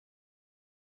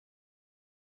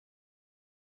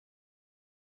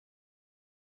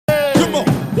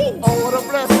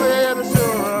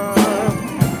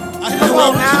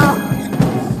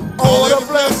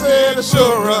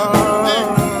assurance.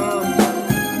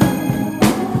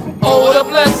 Oh, what a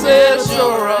blessed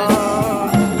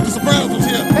assurance. The Sopranos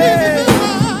here. Hey.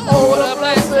 Oh, what a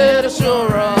blessed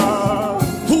assurance.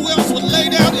 Who else would lay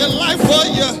down their life for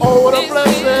you? Oh, what a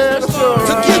blessed assurance.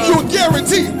 To give you a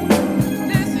guarantee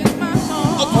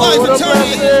of life what a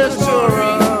eternally. blessed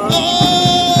assurance. Oh,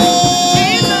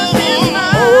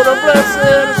 what a blessed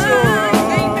assurance.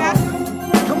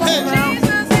 Come on now.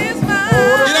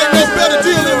 It ain't no better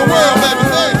deal in the world, baby.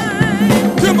 Hey,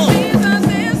 come on.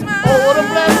 Oh, what a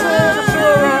blessed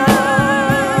assurance.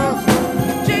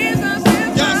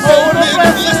 Got so many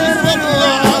blessings from the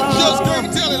Lord. I just can't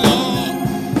tell it all.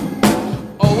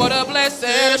 Oh, what a blessed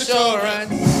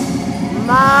assurance.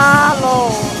 My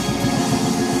Lord,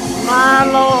 my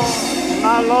Lord,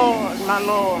 my Lord, my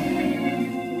Lord.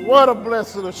 What a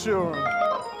blessed assurance.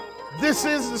 This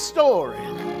is the story.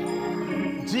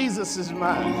 Jesus is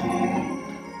mine.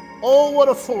 Oh, what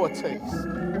a foretaste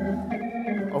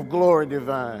of glory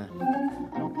divine.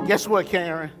 Guess what,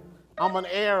 Karen? I'm an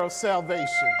heir of salvation.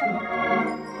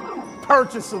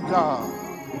 Purchase of God.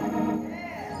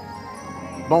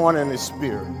 Born in his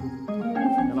spirit.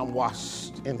 And I'm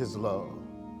washed in his love.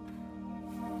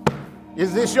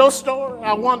 Is this your story?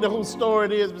 I wonder whose story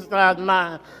it is besides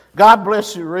mine. God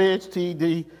bless you, Reg,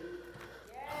 TD,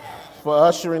 for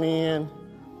ushering in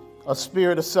a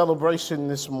spirit of celebration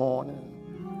this morning.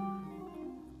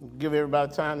 Give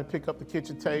everybody time to pick up the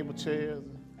kitchen table chairs.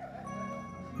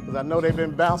 Because I know they've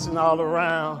been bouncing all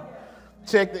around.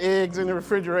 Check the eggs in the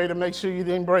refrigerator, make sure you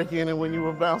didn't break in it when you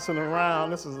were bouncing around.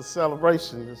 This is a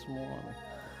celebration this morning.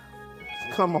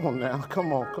 Come on now,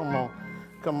 come on, come on,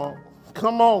 come on,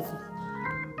 come on.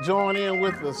 Join in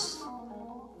with us.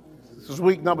 This is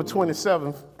week number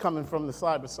 27, coming from the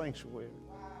Cyber Sanctuary.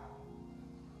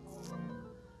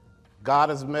 God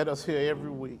has met us here every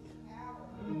week.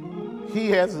 He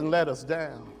hasn't let us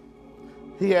down.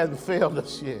 He hasn't failed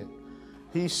us yet.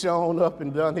 He's shown up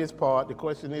and done his part. The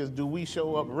question is, do we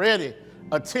show up ready,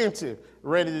 attentive,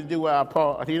 ready to do our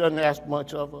part? He doesn't ask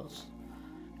much of us,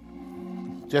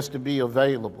 just to be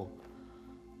available.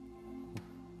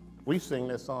 We sing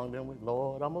that song, didn't we?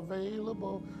 Lord, I'm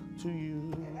available to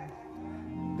you.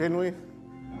 Didn't we?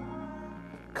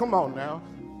 Come on now.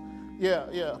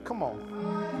 Yeah, come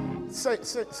on. Sing,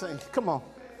 come on.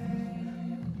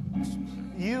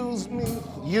 Use me.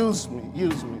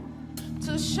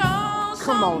 To show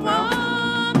come on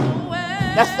now. The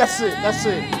way That's it.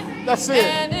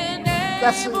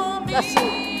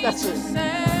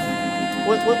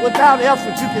 Without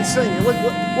effort, you can sing it.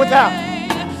 Without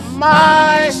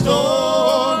my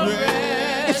story,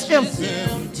 it's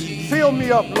empty. Fill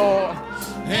me up, Lord,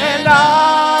 and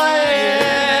I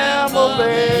am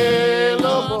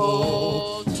available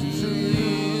to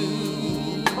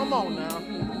you. Come on now.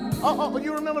 Oh,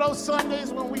 you remember those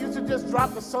Sundays when we used to just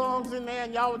drop the songs in there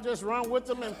and y'all would just run with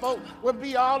them and folks would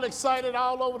be all excited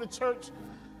all over the church?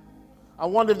 I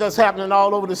wonder if that's happening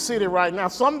all over the city right now.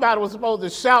 Somebody was supposed to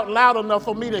shout loud enough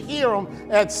for me to hear them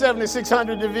at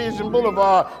 7600 Division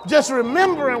Boulevard, just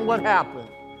remembering what happened.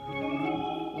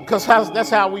 Because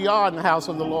that's how we are in the house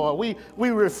of the Lord. We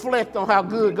reflect on how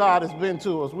good God has been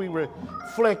to us. We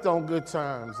reflect on good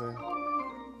times. And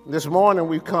this morning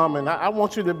we come, and I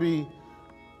want you to be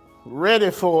ready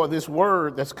for this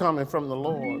word that's coming from the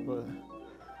Lord. But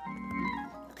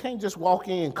you can't just walk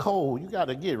in cold. You got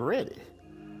to get ready.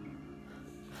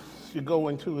 You go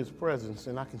into his presence,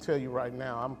 and I can tell you right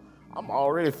now, I'm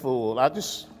already full. I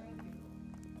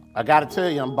got to tell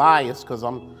you, I'm biased because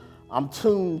I'm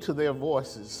tuned to their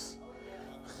voices.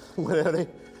 Well, they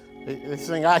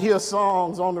sing. I hear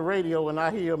songs on the radio, and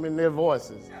I hear them in their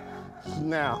voices.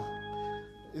 Now,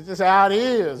 it's just how it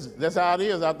is. That's how it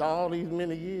is after all these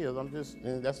many years.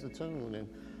 And that's the tune, and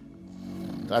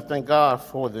I thank God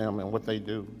for them and what they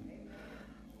do.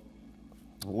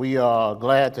 We are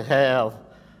glad to have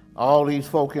all these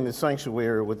folk in the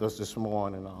sanctuary with us this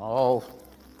morning, all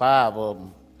 5 of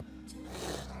them.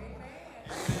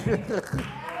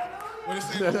 What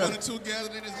is it? 1 or 2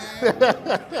 gathered in his name?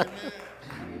 Amen.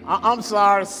 I'm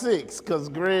sorry, 6, because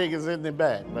Greg is in the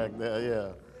back there,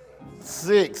 yeah.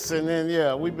 6, and then,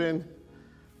 yeah, we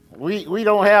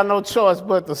don't have no choice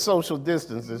but the social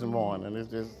distance this morning. It's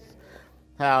just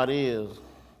how it is.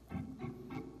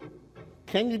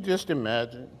 Can you just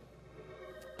imagine?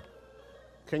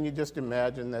 Can you just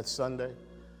imagine that Sunday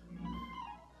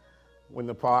when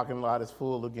the parking lot is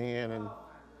full again and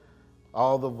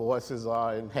all the voices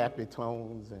are in happy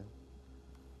tones and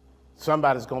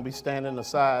somebody's going to be standing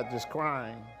aside just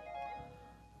crying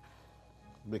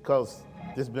because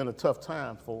it's been a tough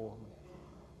time for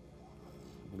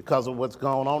them. because of what's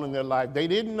going on in their life. They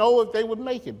didn't know if they would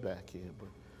make it back here, but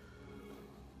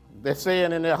they're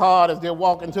saying in their heart as they're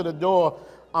walking to the door,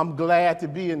 I'm glad to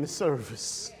be in the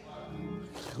service.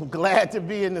 I'm glad to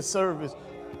be in the service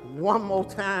one more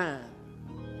time.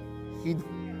 He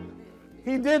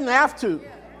didn't have to,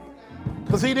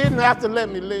 because he didn't have to let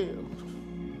me live.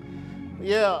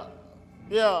 Yeah.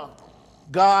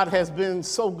 God has been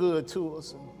so good to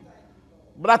us.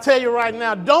 But I tell you right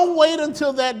now, don't wait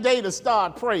until that day to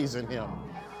start praising him.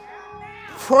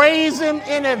 Praise him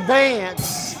in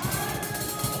advance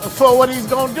for what he's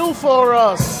going to do for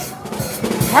us.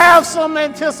 Have some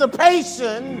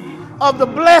anticipation of the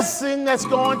blessing that's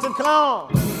going to come.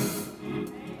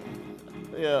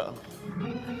 Yeah.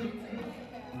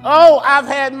 Oh, I've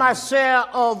had my share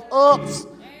of ups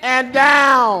and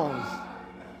downs.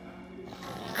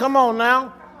 Come on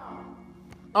now.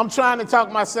 I'm trying to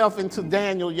talk myself into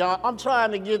Daniel, y'all. I'm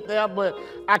trying to get there, but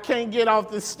I can't get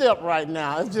off this step right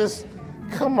now. It's just,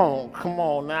 come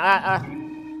on now.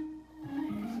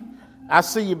 I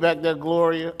see you back there,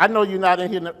 Gloria. I know you're not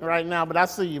in here right now, but I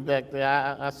see you back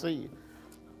there. I see you.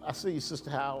 I see you,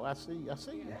 Sister Howard. I see you.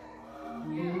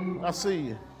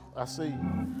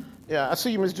 Yeah, I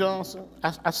see you, Miss Johnson.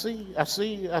 I see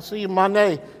you,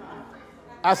 Monet.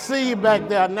 I see you back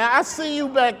there. Now, I see you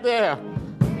back there.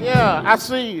 Yeah, I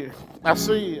see you.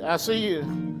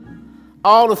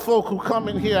 All the folk who come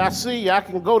in here, I see you. I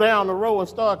can go down the road and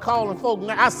start calling folk.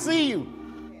 Now, I see you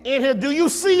in here. Do you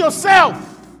see yourself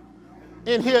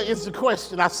in here? It's the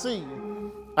question. I see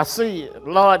you.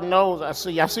 Lord knows I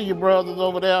see you. I see your brothers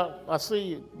over there. I see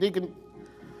you, Deacon.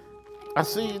 I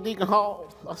see you, Deacon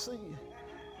Hall. I see you.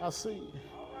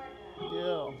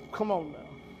 Yeah, come on now.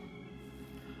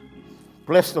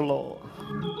 Bless the Lord,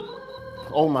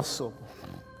 oh my soul,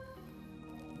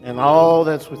 and all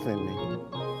that's within me.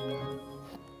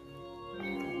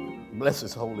 Bless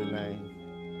his holy name.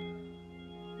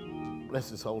 Bless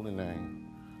his holy name.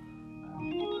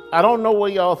 I don't know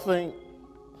where y'all think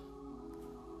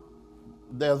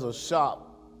there's a shop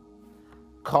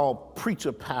called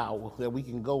Preacher Power that we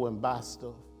can go and buy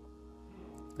stuff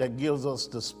that gives us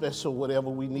the special whatever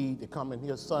we need to come in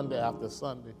here Sunday after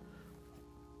Sunday.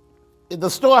 The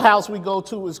storehouse we go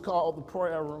to is called the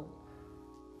prayer room.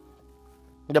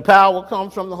 The power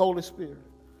comes from the Holy Spirit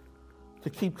to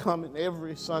keep coming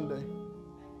every Sunday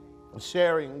and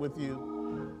sharing with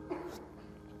you.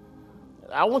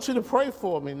 I want you to pray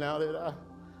for me now that I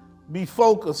be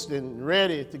focused and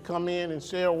ready to come in and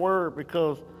share a word,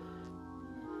 because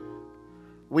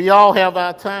we all have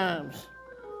our times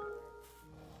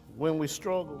when we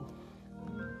struggle,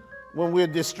 when we're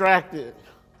distracted,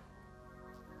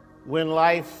 when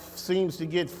life seems to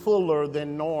get fuller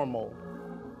than normal.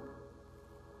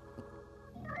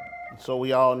 So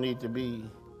we all need to be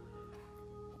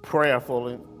prayerful.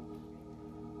 And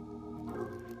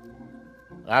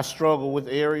I struggle with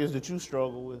areas that you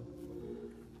struggle with.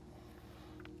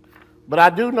 But I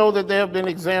do know that there have been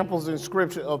examples in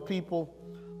Scripture of people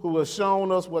who have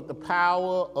shown us what the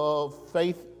power of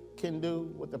faith can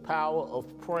do, what the power of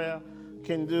prayer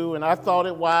can do. And I thought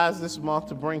it wise this month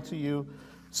to bring to you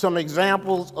some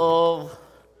examples of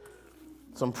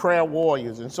some prayer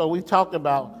warriors. And so we talked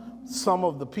about some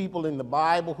of the people in the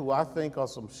Bible who I think are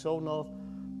some shown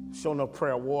up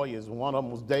prayer warriors. One of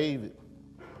them was David.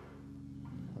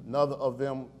 Another of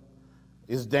them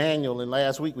is Daniel. And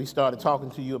last week we started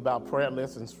talking to you about prayer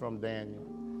lessons from Daniel.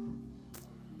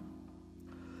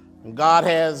 And God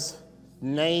has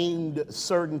named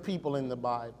certain people in the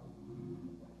Bible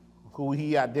who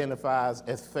he identifies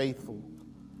as faithful.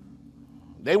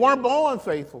 They weren't born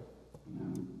faithful,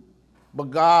 but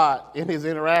God, in his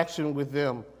interaction with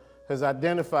them, has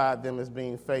identified them as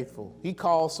being faithful. He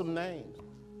calls some names.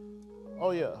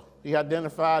 Oh yeah, he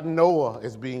identified Noah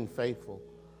as being faithful.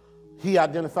 He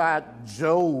identified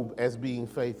Job as being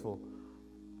faithful.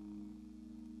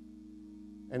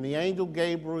 And the angel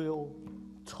Gabriel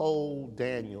told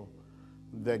Daniel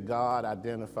that God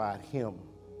identified him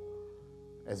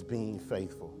as being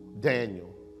faithful.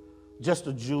 Daniel, just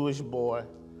a Jewish boy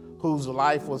whose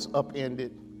life was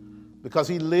upended because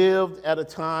he lived at a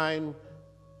time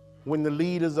when the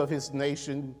leaders of his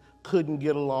nation couldn't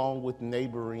get along with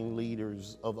neighboring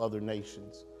leaders of other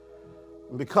nations.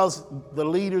 Because the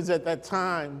leaders at that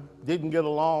time didn't get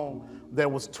along, there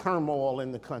was turmoil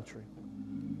in the country.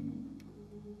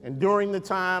 And during the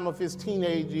time of his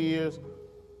teenage years,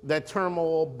 that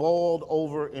turmoil boiled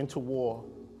over into war.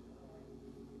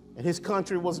 And his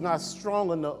country was not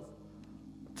strong enough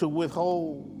to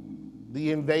withhold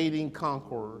the invading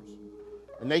conquerors.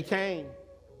 And they came,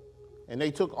 and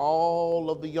they took all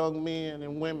of the young men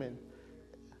and women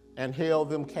and held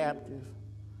them captive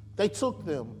They took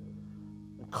them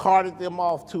and carted them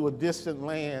off to a distant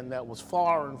land that was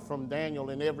foreign from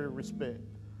Daniel in every respect.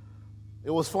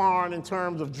 It was foreign in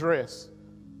terms of dress.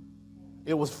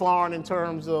 It was foreign in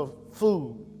terms of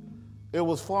food. It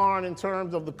was foreign in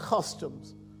terms of the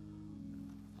customs.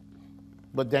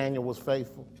 But Daniel was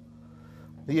faithful.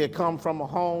 He had come from a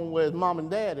home where his mom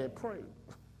and dad had prayed.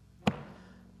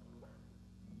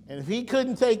 And if he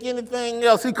couldn't take anything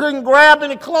else, he couldn't grab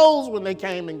any clothes when they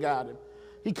came and got him.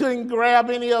 He couldn't grab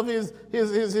any of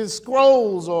his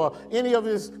scrolls or any of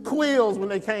his quills when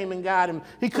they came and got him.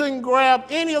 He couldn't grab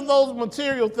any of those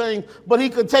material things, but he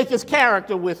could take his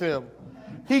character with him.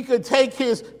 He could take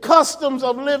his customs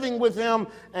of living with him,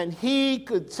 and he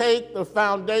could take the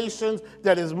foundations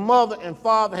that his mother and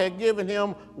father had given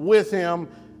him with him.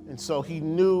 And so he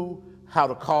knew how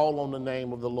to call on the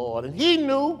name of the Lord. And he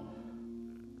knew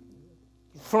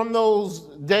from those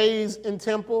days in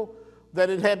temple that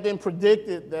it had been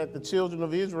predicted that the children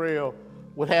of Israel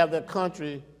would have their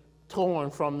country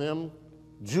torn from them.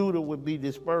 Judah would be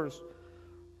dispersed.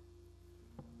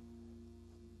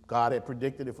 God had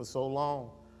predicted it for so long.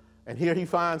 And here he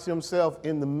finds himself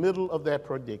in the middle of that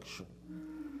prediction.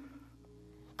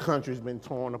 Country's been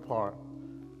torn apart.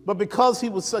 But because he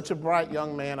was such a bright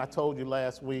young man, I told you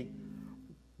last week,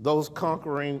 those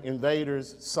conquering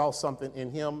invaders saw something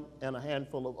in him and a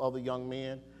handful of other young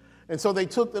men. And so they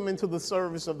took them into the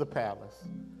service of the palace.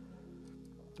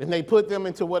 And they put them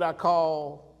into what I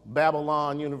call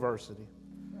Babylon University.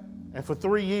 And for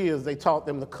 3 years, they taught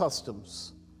them the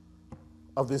customs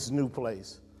of this new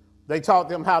place. They taught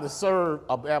them how to serve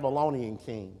a Babylonian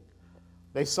king.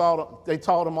 They taught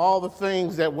them all the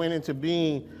things that went into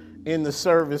being in the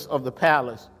service of the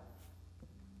palace.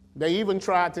 They even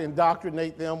tried to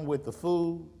indoctrinate them with the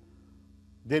food.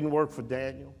 Didn't work for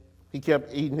Daniel. He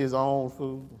kept eating his own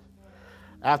food.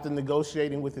 After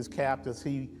negotiating with his captors,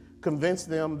 he convinced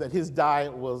them that his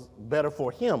diet was better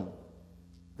for him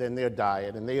than their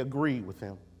diet, and they agreed with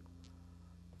him.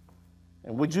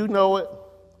 And would you know it,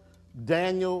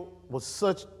 Daniel was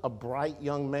such a bright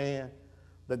young man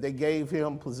that they gave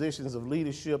him positions of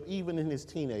leadership even in his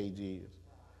teenage years.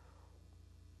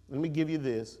 Let me give you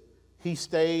this. He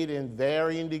stayed in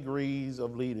varying degrees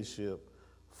of leadership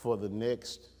for the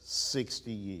next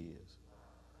 60 years.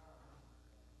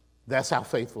 That's how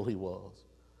faithful he was.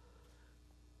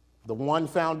 The one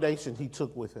foundation he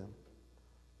took with him,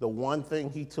 the one thing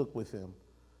he took with him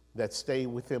that stayed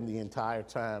with him the entire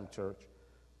time, church,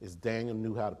 is Daniel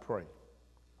knew how to pray.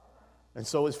 And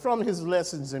so it's from his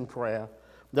lessons in prayer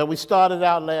that we started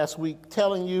out last week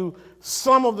telling you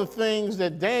some of the things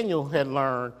that Daniel had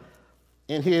learned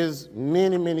in his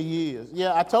many, many years.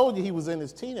 Yeah, I told you he was in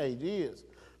his teenage years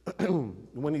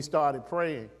when he started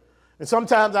praying. And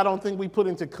sometimes I don't think we put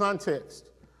into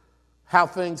context how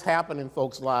things happen in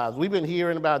folks' lives. We've been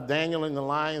hearing about Daniel in the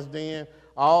lion's den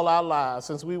all our lives,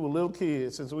 since we were little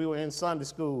kids, since we were in Sunday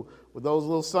school with those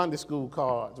little Sunday school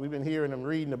cards. We've been hearing them,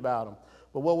 reading about them.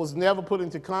 But what was never put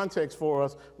into context for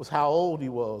us was how old he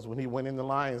was when he went in the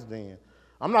lion's den.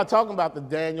 I'm not talking about the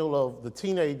Daniel of the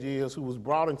teenage years who was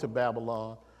brought into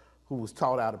Babylon, who was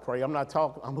taught how to pray. I'm not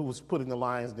talking who was put in the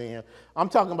lion's den. I'm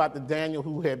talking about the Daniel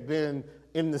who had been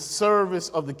in the service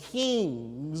of the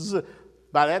kings.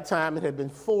 By that time, it had been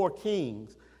 4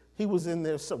 kings. He was in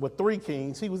there with 3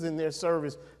 kings. He was in their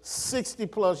service 60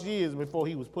 plus years before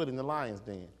he was put in the lion's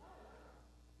den.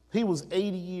 He was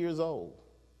 80 years old.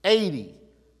 80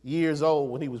 years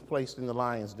old when he was placed in the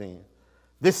lion's den.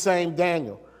 This same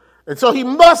Daniel. And so he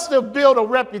must have built a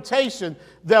reputation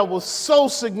that was so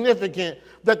significant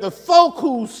that the folk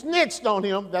who snitched on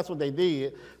him, that's what they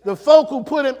did, the folk who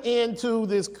put him into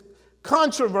this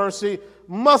controversy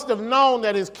must have known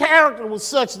that his character was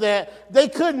such that they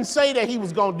couldn't say that he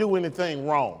was going to do anything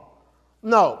wrong.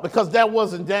 No, because that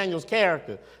wasn't Daniel's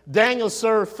character. Daniel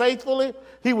served faithfully.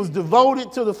 He was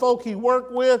devoted to the folk he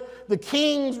worked with. The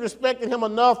kings respected him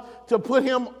enough to put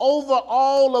him over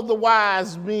all of the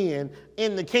wise men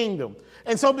in the kingdom.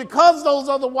 And so because those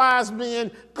other wise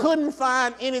men couldn't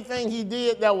find anything he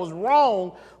did that was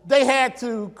wrong, they had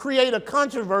to create a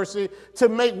controversy to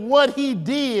make what he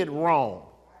did wrong.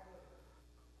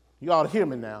 You ought to hear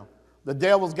me now. The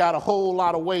devil's got a whole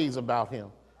lot of ways about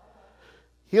him.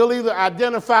 He'll either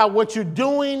identify what you're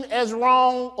doing as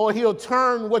wrong or he'll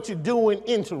turn what you're doing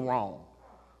into wrong.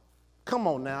 Come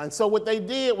on now. And so what they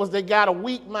did was they got a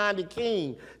weak-minded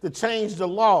king to change the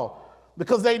law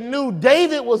because they knew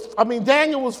Daniel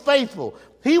was faithful.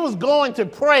 He was going to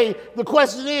pray. The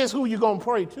question is, who you going to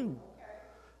pray to?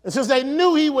 And since they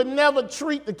knew he would never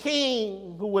treat the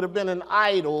king, who would have been an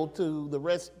idol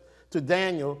to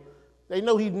Daniel, they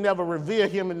knew he'd never revere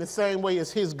him in the same way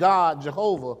as his God,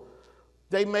 Jehovah,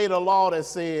 They made a law that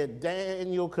said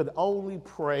Daniel could only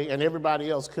pray, and everybody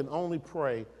else could only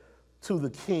pray to the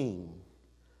king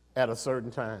at a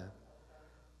certain time.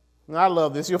 And I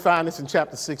love this. You'll find this in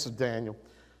chapter 6 of Daniel.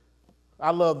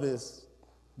 I love this.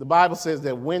 The Bible says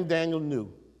that when Daniel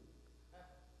knew,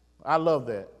 I love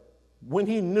that, when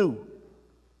he knew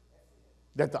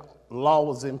that the law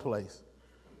was in place,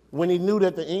 when he knew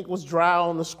that the ink was dry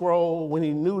on the scroll, when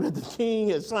he knew that the king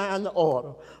had signed the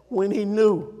order, when he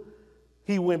knew,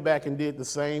 he went back and did the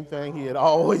same thing he had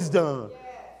always done.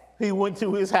 He went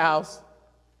to his house,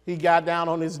 he got down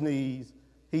on his knees,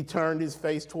 he turned his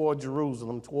face toward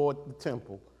Jerusalem, toward the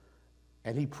temple,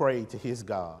 and he prayed to his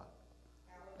God.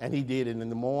 And he did it in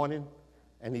the morning,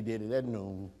 and he did it at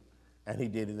noon, and he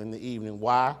did it in the evening.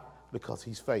 Why? Because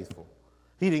he's faithful.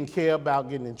 He didn't care about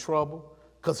getting in trouble,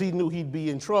 because he knew he'd be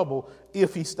in trouble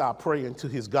if he stopped praying to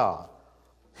his God.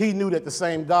 He knew that the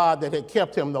same God that had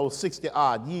kept him those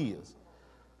 60-odd years,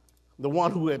 the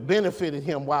one who had benefited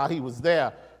him while he was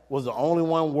there, was the only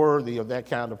one worthy of that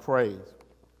kind of praise.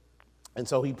 And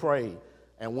so he prayed.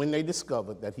 And when they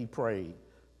discovered that he prayed,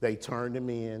 they turned him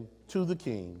in to the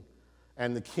king.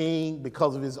 And the king,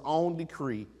 because of his own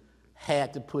decree,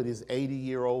 had to put his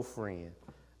 80-year-old friend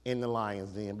in the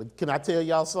lion's den. But can I tell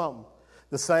y'all something?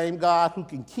 The same God who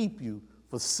can keep you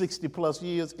for 60-plus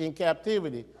years in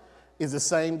captivity is the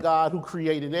same God who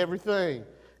created everything,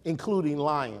 including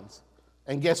lions.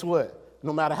 And guess what?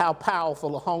 No matter how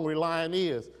powerful a hungry lion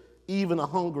is, even a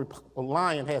hungry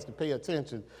lion has to pay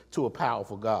attention to a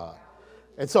powerful God.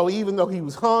 And so even though he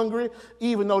was hungry,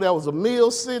 even though there was a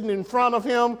meal sitting in front of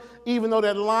him, even though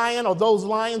that lion or those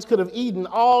lions could have eaten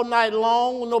all night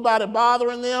long with nobody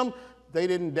bothering them, they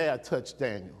didn't dare touch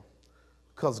Daniel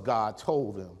because God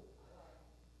told them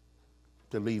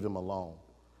to leave him alone.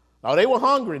 Now, they were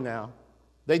hungry now.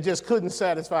 They just couldn't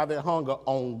satisfy their hunger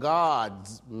on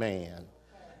God's man.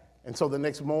 And so the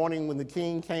next morning when the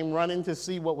king came running to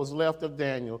see what was left of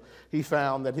Daniel, he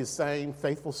found that his same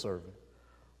faithful servant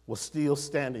was still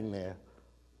standing there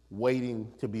waiting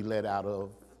to be let out of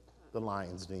the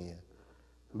lion's den.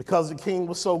 Because the king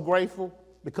was so grateful,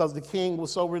 because the king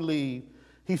was so relieved,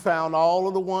 he found all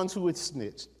of the ones who had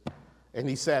snitched, and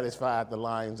he satisfied the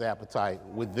lion's appetite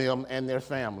with them and their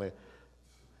family.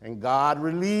 And God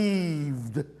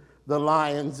relieved the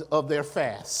lions of their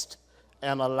fast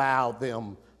and allowed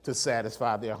them to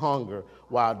satisfy their hunger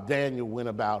while Daniel went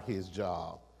about his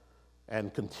job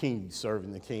and continued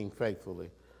serving the king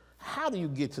faithfully. How do you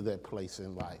get to that place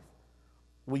in life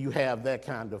where you have that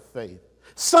kind of faith?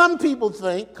 Some people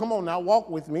think, come on now, walk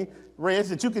with me, Reg,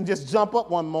 that you can just jump up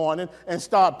one morning and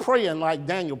start praying like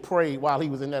Daniel prayed while he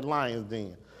was in that lion's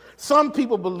den. Some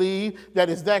people believe that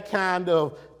it's that kind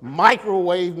of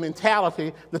microwave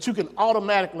mentality that you can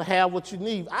automatically have what you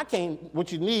need.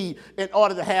 What you need in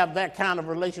order to have that kind of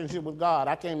relationship with God.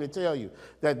 I came to tell you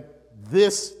that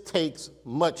this takes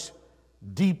much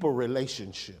deeper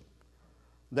relationship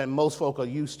than most folk are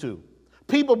used to.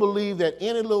 People believe that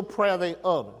any little prayer they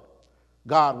utter,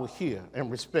 God will hear and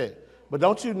respect. But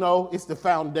don't you know it's the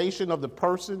foundation of the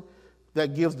person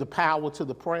that gives the power to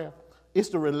the prayer? It's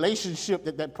the relationship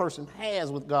that that person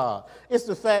has with God. It's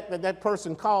the fact that that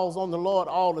person calls on the Lord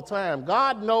all the time.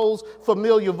 God knows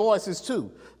familiar voices too,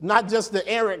 not just the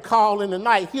errant call in the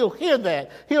night. He'll hear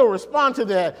that. He'll respond to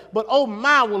that. But oh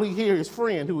my, will he hear his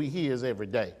friend who he hears every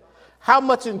day. How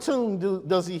much in tune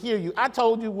does he hear you? I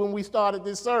told you when we started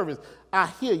this service, I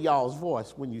hear y'all's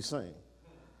voice when you sing.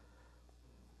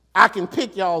 I can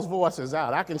pick y'all's voices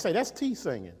out. I can say, that's T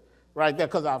singing right there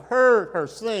because I've heard her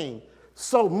sing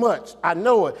so much. I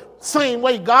know it. Same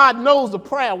way God knows the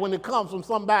prayer when it comes from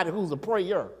somebody who's a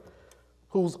prayer,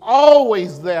 who's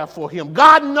always there for him.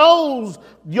 God knows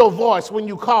your voice when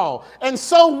you call. And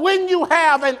so when you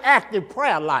have an active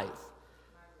prayer life,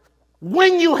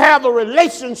 when you have a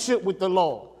relationship with the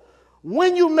Lord,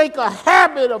 when you make a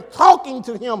habit of talking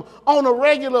to him on a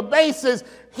regular basis,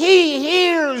 he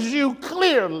hears you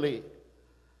clearly.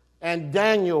 And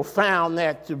Daniel found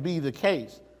that to be the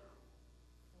case.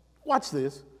 Watch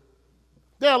this.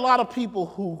 There are a lot of people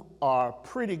who are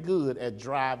pretty good at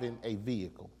driving a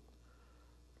vehicle.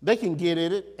 They can get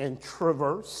in it and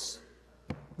traverse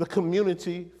the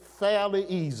community fairly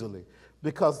easily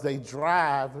because they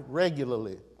drive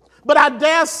regularly. But I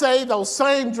dare say those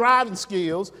same driving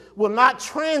skills will not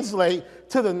translate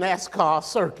to the NASCAR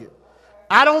circuit.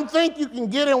 I don't think you can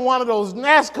get in one of those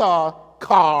NASCAR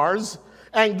cars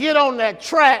and get on that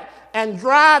track and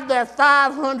drive that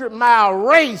 500-mile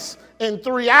race in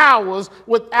 3 hours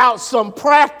without some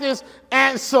practice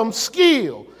and some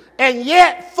skill. And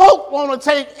yet folk want to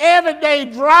take everyday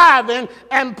driving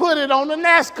and put it on the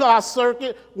NASCAR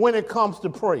circuit when it comes to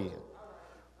praying.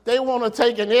 They want to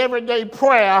take an everyday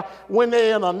prayer when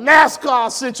they're in a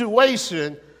NASCAR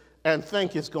situation and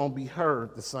think it's going to be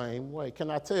heard the same way. Can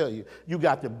I tell you, you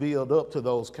got to build up to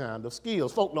those kind of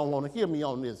skills. Folk don't want to hear me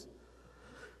on this.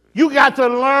 You got to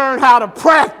learn how to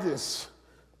practice.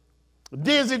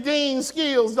 Dizzy Dean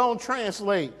skills don't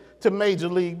translate to Major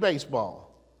League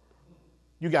Baseball.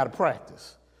 You got to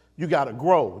practice. You got to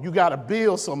grow. You got to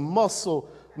build some muscle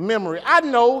memory. I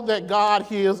know that God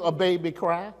hears a baby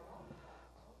cry.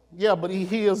 Yeah, but he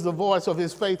hears the voice of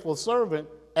his faithful servant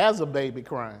as a baby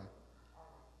crying.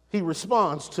 He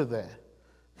responds to that.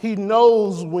 He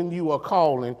knows when you are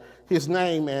calling his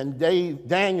name, and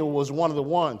Daniel was one of the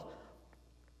ones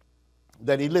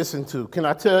that he listened to. Can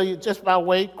I tell you, just by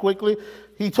way, quickly,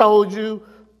 he told you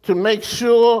to make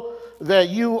sure that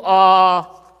you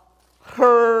are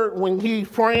heard when he's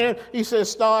praying. He says,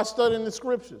 start studying the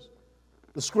scriptures.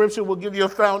 The scripture will give you a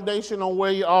foundation on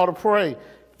where you ought to pray.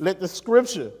 Let the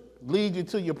scripture lead you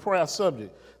to your prayer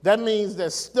subject. That means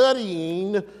that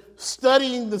studying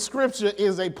the scripture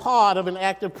is a part of an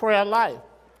active prayer life.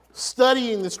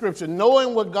 Studying the scripture,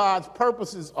 knowing what God's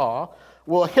purposes are,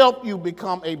 will help you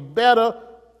become a better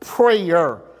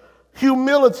prayer.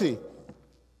 Humility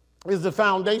is the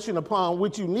foundation upon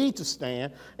which you need to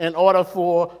stand in order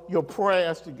for your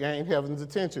prayers to gain heaven's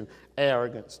attention.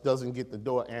 Arrogance doesn't get the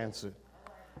door answered.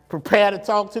 Prepare to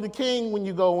talk to the king when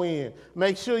you go in.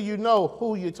 Make sure you know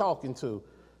who you're talking to.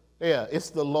 Yeah, it's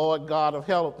the Lord God of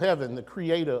heaven, the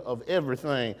creator of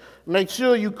everything. Make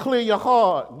sure you clear your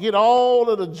heart. Get all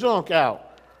of the junk out.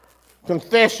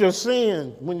 Confess your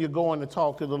sin when you're going to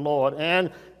talk to the Lord.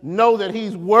 And know that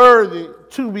he's worthy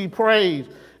to be praised.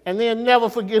 And then never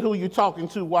forget who you're talking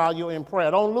to while you're in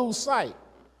prayer. Don't lose sight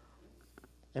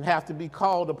and have to be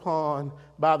called upon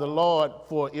by the Lord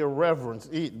for irreverence.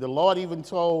 The Lord even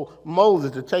told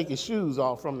Moses to take his shoes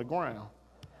off from the ground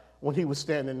when he was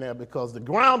standing there, because the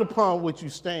ground upon which you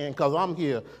stand, because I'm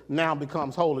here, now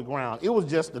becomes holy ground. It was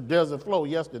just the desert floor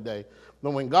yesterday.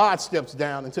 But when God steps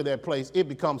down into that place, it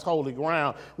becomes holy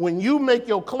ground. When you make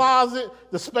your closet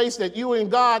the space that you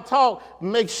and God talk,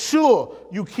 make sure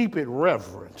you keep it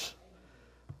reverent.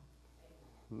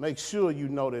 Make sure you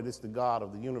know that it's the God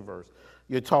of the universe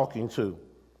you're talking to.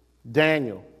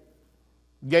 Daniel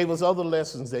gave us other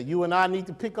lessons that you and I need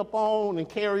to pick up on and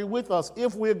carry with us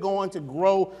if we're going to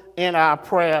grow in our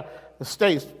prayer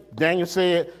states. Daniel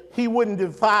said he wouldn't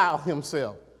defile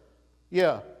himself.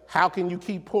 Yeah, how can you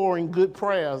keep pouring good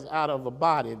prayers out of a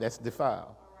body that's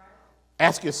defiled?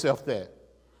 Ask yourself that.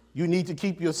 You need to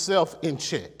keep yourself in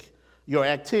check, your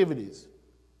activities,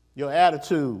 your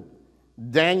attitude.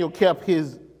 Daniel kept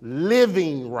his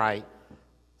living right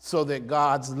so that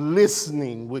God's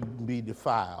listening wouldn't be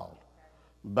defiled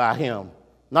by him.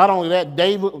 Not only that,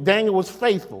 Daniel was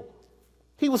faithful.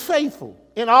 He was faithful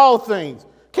in all things.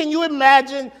 Can you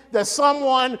imagine that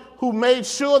someone who made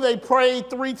sure they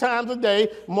prayed 3 times a day,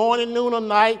 morning, noon, or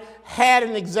night, had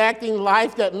an exacting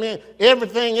life that meant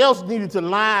everything else needed to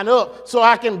line up so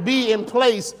I can be in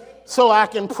place so I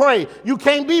can pray? You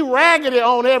can't be raggedy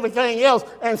on everything else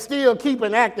and still keep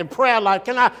an active prayer life.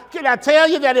 Can I tell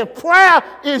you that if prayer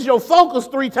is your focus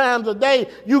 3 times a day,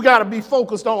 you got to be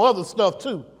focused on other stuff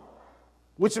too?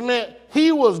 Which meant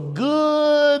he was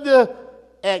good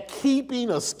at keeping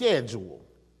a schedule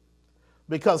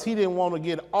because he didn't want to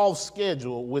get off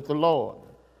schedule with the Lord.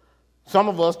 Some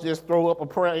of us just throw up a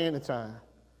prayer anytime.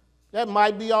 That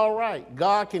might be all right.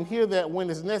 God can hear that when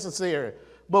it's necessary.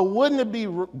 But wouldn't it be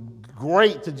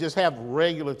great to just have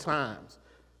regular times,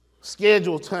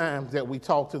 scheduled times that we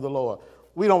talk to the Lord?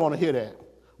 We don't want to hear that.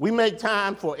 We make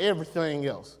time for everything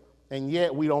else, and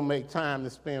yet we don't make time to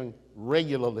spend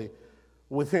regularly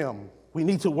with him. We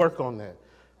need to work on that.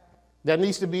 There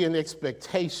needs to be an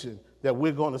expectation that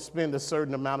we're going to spend a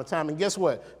certain amount of time. And guess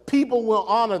what? People will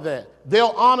honor that.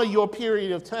 They'll honor your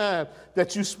period of time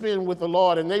that you spend with the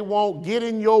Lord, and they won't get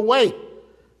in your way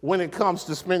when it comes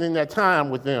to spending that time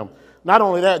with them. Not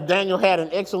only that, Daniel had an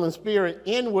excellent spirit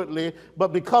inwardly,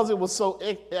 but because it was so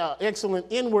excellent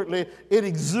inwardly, it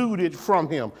exuded from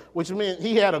him, which meant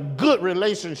he had a good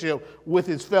relationship with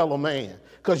his fellow man.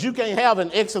 Because you can't have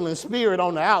an excellent spirit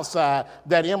on the outside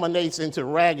that emanates into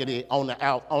raggedy on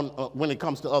the when it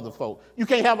comes to other folk. You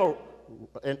can't have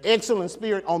an excellent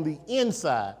spirit on the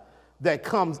inside that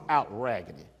comes out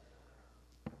raggedy.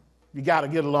 You got to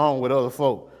get along with other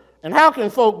folk. And how can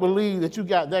folk believe that you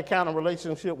got that kind of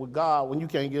relationship with God when you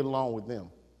can't get along with them?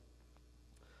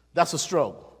 That's a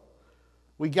struggle.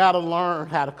 We got to learn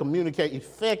how to communicate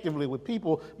effectively with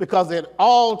people, because at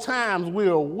all times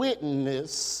we're a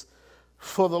witness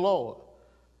for the Lord.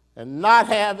 And not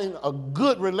having a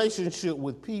good relationship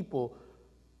with people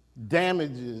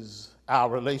damages our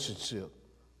relationship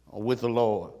with the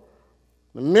Lord.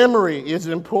 The memory is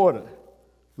important.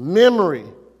 Memory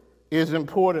is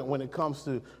important when it comes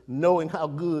to knowing how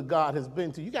good God has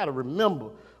been to you. You got to remember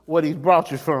what he's brought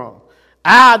you from.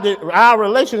 Our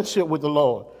relationship with the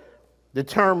Lord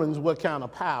determines what kind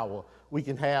of power we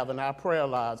can have in our prayer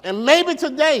lives. And maybe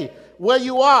today, where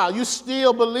you are, you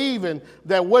still believing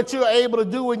that what you're able to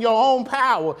do in your own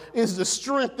power is the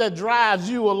strength that drives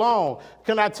you along.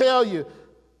 Can I tell you,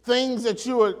 things that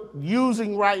you are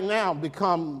using right now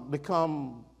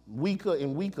become weaker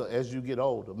and weaker as you get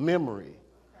older. Memory,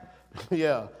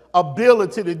 yeah,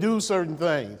 ability to do certain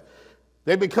things.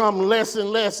 They become less and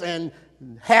less, and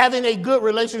having a good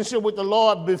relationship with the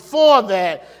Lord before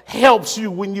that helps you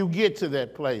when you get to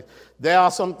that place. There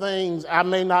are some things I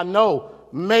may not know,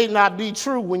 may not be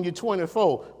true when you're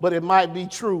 24, but it might be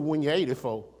true when you're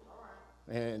 84.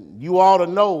 And you ought to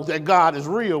know that God is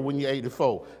real when you're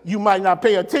 84. You might not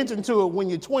pay attention to it when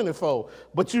you're 24,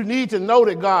 but you need to know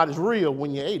that God is real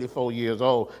when you're 84 years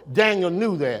old. Daniel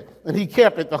knew that, and he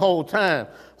kept it the whole time.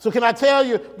 So can I tell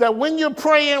you that when you're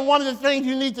praying, one of the things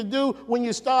you need to do when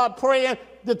you start praying,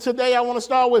 that today I want to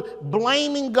start with,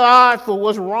 blaming God for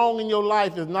what's wrong in your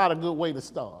life is not a good way to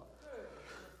start.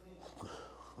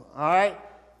 All right?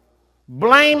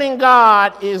 Blaming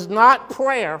God is not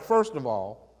prayer, first of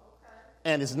all,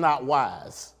 and it's not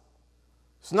wise.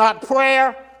 It's not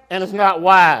prayer, and it's not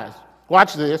wise.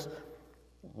 Watch this.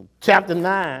 Chapter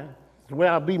 9,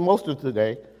 where I'll be most of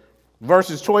today,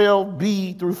 verses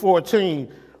 12b through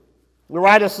 14. The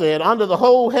writer said, under the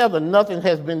whole heaven, nothing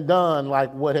has been done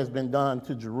like what has been done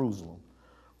to Jerusalem.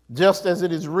 Just as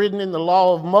it is written in the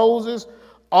law of Moses,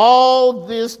 all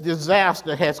this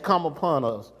disaster has come upon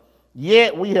us.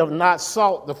 Yet we have not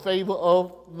sought the favor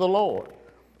of the Lord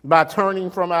by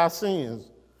turning from our sins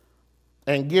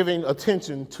and giving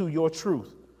attention to your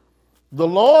truth. The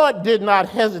Lord did not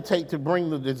hesitate to bring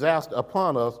the disaster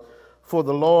upon us, for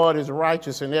the Lord is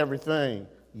righteous in everything,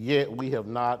 yet we have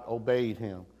not obeyed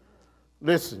him.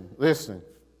 Listen.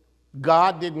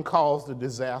 God didn't cause the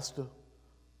disaster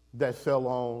that fell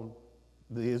on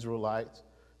the Israelites.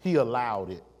 He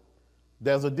allowed it.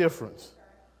 There's a difference.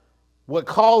 What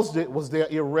caused it was their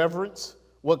irreverence.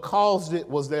 What caused it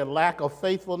was their lack of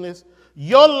faithfulness.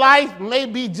 Your life may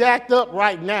be jacked up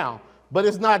right now, but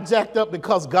it's not jacked up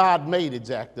because God made it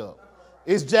jacked up.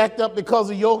 It's jacked up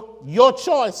because of your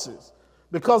choices,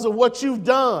 because of what you've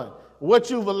done,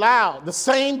 what you've allowed. The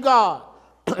same God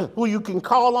who you can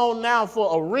call on now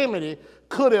for a remedy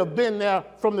could have been there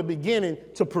from the beginning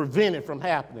to prevent it from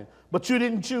happening. But you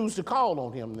didn't choose to call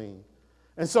on him then.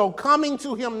 And so coming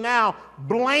to him now,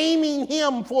 blaming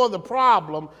him for the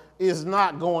problem is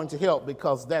not going to help,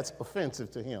 because that's offensive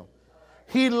to him.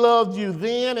 He loved you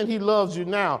then and he loves you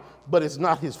now, but it's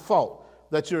not his fault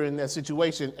that you're in that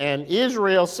situation. And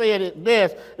Israel said it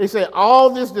best. They said, all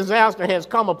this disaster has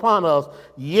come upon us,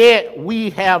 yet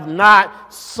we have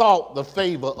not sought the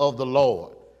favor of the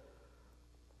Lord.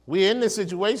 We're in this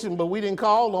situation, but we didn't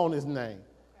call on his name.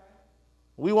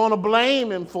 We want to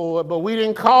blame him for it, but we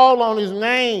didn't call on his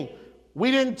name.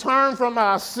 We didn't turn from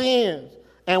our sins,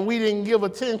 and we didn't give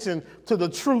attention to the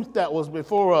truth that was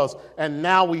before us, and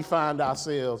now we find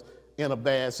ourselves in a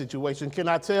bad situation. Can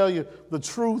I tell you, the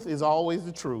truth is always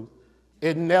the truth.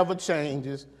 It never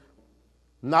changes.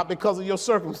 Not because of your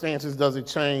circumstances does it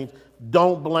change.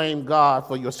 Don't blame God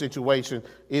for your situation.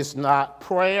 It's not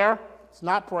prayer,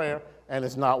 and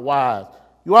it's not wise.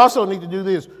 You also need to do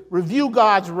this. Review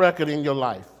God's record in your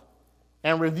life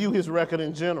and review his record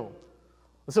in general.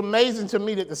 It's amazing to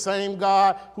me that the same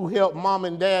God who helped mom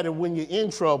and dad and when you're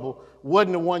in trouble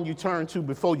wasn't the one you turned to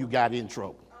before you got in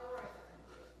trouble.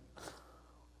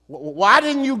 Why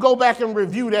didn't you go back and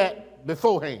review that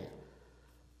beforehand?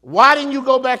 Why didn't you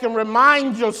go back and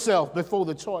remind yourself before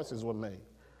the choices were made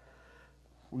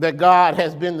that God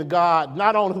has been the God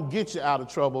not only who gets you out of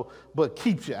trouble, but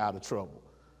keeps you out of trouble?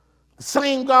 The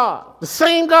same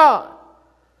God.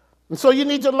 And so you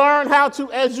need to learn how to,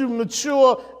 as you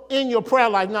mature in your prayer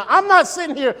life. Now, I'm not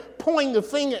sitting here pointing the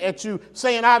finger at you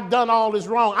saying I've done all this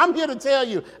wrong. I'm here to tell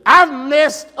you I've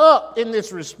messed up in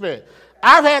this respect.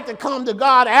 I've had to come to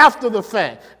God after the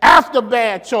fact, after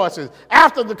bad choices,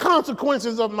 after the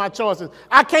consequences of my choices.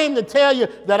 I came to tell you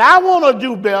that I want to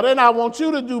do better, and I want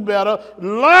you to do better.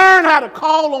 Learn how to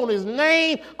call on his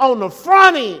name on the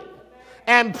front end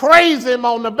and praise him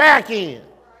on the back end.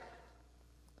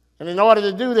 And in order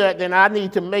to do that, then I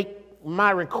need to make my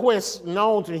requests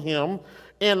known to him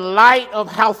in light of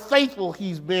how faithful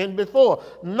he's been before.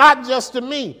 Not just to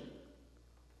me,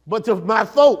 but to my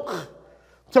folk,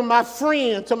 to my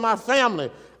friends, to my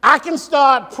family. I can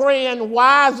start praying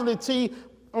wisely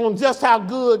on just how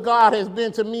good God has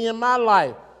been to me in my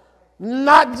life.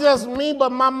 Not just me,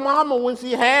 but my mama when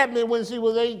she had me when she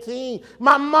was 18.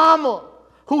 My mama,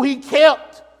 who he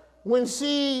kept when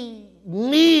she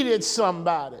needed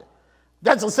somebody.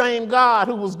 That's the same God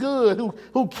who was good,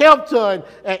 who kept her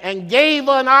and gave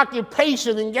her an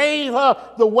occupation and gave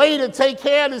her the way to take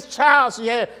care of this child she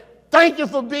had. Thank you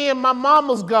for being my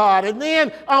mama's God. And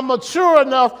then I'm mature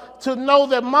enough to know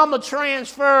that mama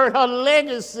transferred her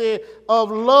legacy of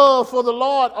love for the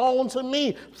Lord on to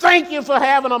me. Thank you for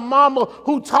having a mama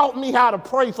who taught me how to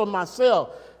pray for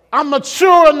myself. I'm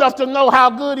mature enough to know how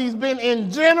good he's been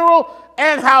in general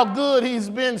and how good he's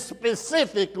been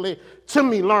specifically to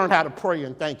me. Learn how to pray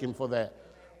and thank him for that,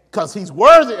 because he's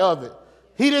worthy of it.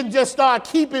 He didn't just start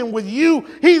keeping with you.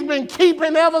 He's been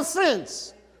keeping ever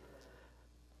since.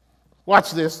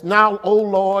 Watch this. Now, O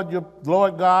Lord, your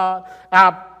Lord God,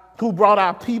 who brought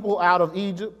our people out of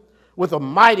Egypt with a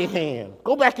mighty hand.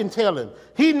 Go back and tell him.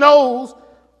 He knows,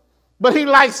 but he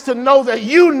likes to know that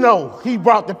you know he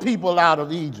brought the people out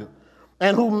of Egypt,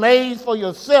 and who made for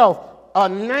yourself a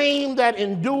name that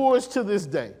endures to this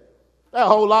day. There are a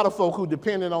whole lot of folk who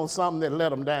depended on something that let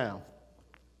them down.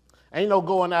 Ain't no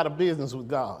going out of business with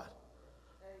God.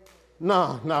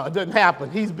 No, it doesn't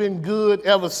happen. He's been good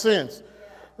ever since.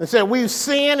 And said, we've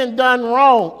sinned and done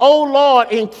wrong. Oh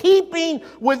Lord, in keeping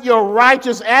with your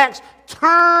righteous acts,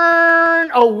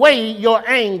 turn away your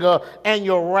anger and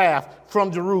your wrath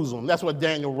from Jerusalem. That's what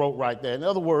Daniel wrote right there. In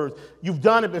other words, you've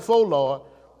done it before, Lord.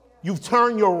 You've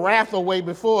turned your wrath away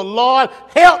before. Lord,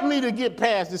 help me to get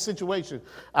past this situation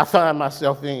I find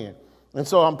myself in. And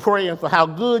so I'm praying for how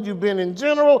good you've been in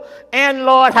general, and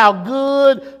Lord, how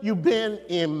good you've been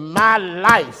in my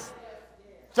life.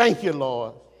 Thank you,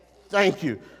 Lord. Thank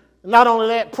you. Not only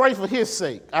that, pray for his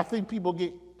sake. I think people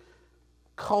get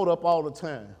caught up all the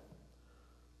time.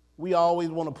 We always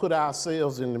want to put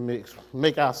ourselves in the mix,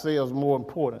 make ourselves more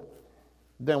important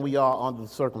than we are under the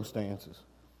circumstances.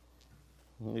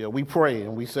 Yeah, we pray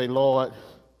and we say, Lord,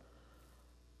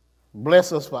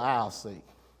 bless us for our sake.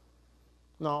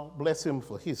 No, bless him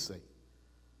for his sake.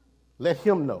 Let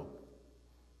him know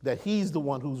that he's the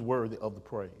one who's worthy of the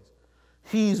praise.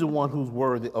 He's the one who's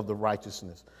worthy of the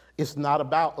righteousness. It's not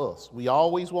about us. We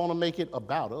always want to make it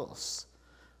about us.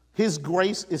 His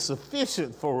grace is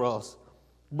sufficient for us,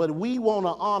 but we want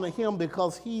to honor him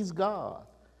because he's God.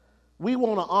 We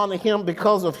want to honor him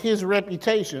because of his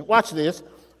reputation. Watch this.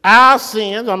 Our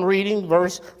sins, I'm reading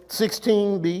verse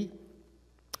 16b,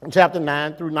 chapter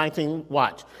 9 through 19,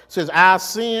 watch. It says, our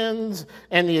sins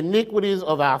and the iniquities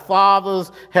of our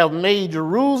fathers have made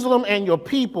Jerusalem and your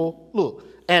people, look,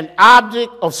 an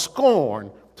object of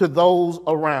scorn to those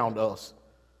around us.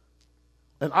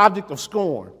 An object of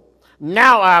scorn.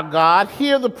 Now, our God,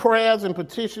 hear the prayers and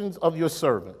petitions of your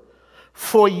servant.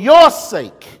 For your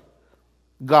sake,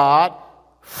 God,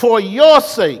 for your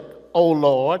sake, O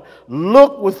Lord,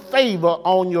 look with favor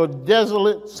on your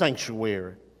desolate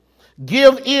sanctuary.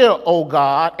 Give ear, O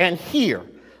God, and hear.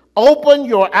 Open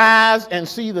your eyes and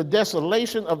see the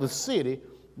desolation of the city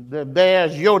that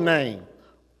bears your name.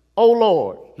 O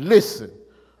Lord, listen.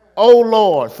 O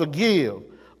Lord, forgive.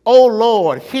 O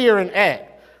Lord, hear and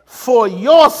act. For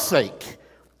your sake,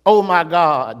 O my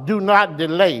God, do not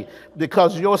delay,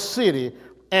 because your city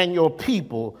and your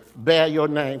people bear your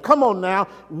name. Come on now.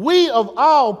 We of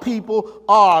all people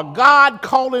are God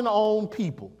calling on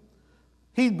people.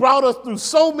 He brought us through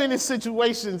so many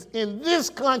situations in this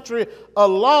country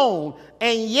alone,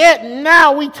 and yet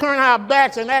now we turn our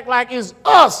backs and act like it's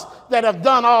us that have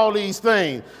done all these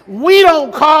things. We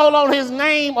don't call on his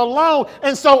name alone,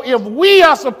 and so if we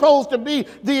are supposed to be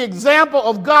the example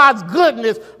of God's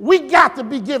goodness, we got to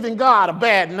be giving God a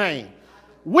bad name.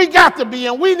 We got to be,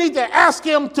 and we need to ask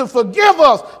him to forgive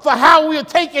us for how we're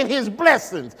taking his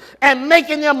blessings and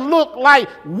making them look like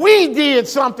we did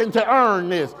something to earn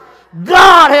this.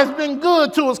 God has been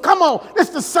good to us. Come on. It's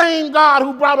the same God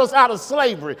who brought us out of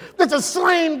slavery. It's the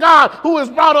same God who has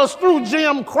brought us through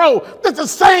Jim Crow. It's the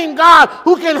same God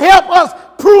who can help us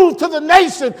prove to the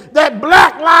nation that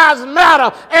Black Lives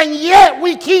Matter, and yet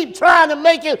we keep trying to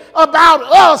make it about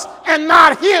us and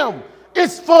not him.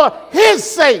 It's for his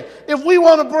sake. If we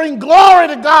want to bring glory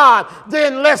to God,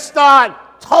 then let's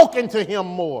start talking to him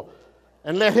more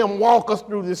and let him walk us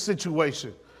through this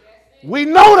situation. We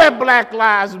know that Black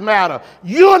Lives Matter.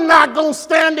 You're not going to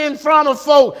stand in front of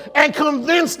folk and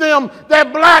convince them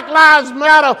that Black Lives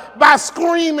Matter by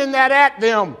screaming that at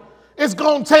them. It's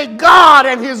going to take God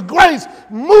and his grace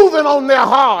moving on their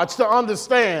hearts to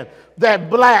understand that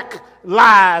black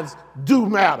lives do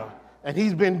matter. And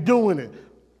he's been doing it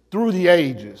through the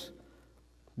ages.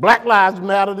 Black lives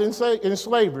mattered in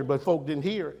slavery, but folk didn't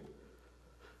hear it.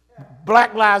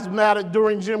 Black Lives Matter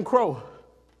during Jim Crow,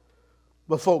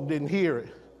 but folk didn't hear it.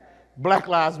 Black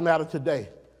Lives Matter today.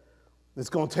 It's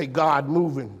going to take God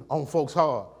moving on folks'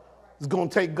 heart. It's going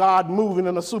to take God moving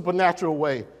in a supernatural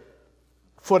way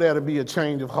for there to be a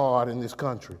change of heart in this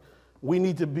country. We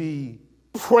need to be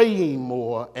praying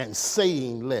more and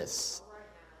saying less,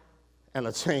 and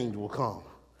a change will come.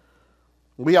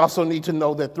 We also need to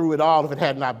know that through it all, if it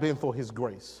had not been for his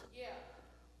grace,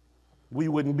 we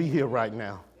wouldn't be here right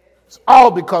now. It's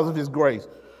all because of his grace.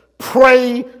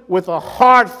 Pray with a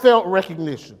heartfelt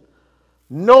recognition,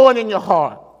 knowing in your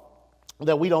heart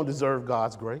that we don't deserve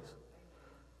God's grace.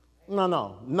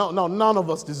 No, none of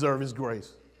us deserve his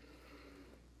grace.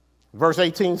 Verse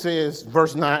 18 says,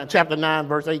 chapter 9,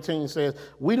 verse 18 says,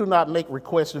 we do not make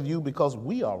requests of you because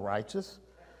we are righteous,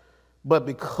 but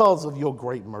because of your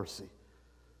great mercy.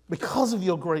 Because of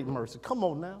your great mercy. Come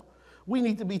on now. We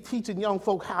need to be teaching young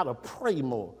folk how to pray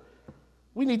more.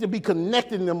 We need to be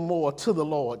connecting them more to the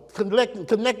Lord,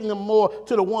 connecting them more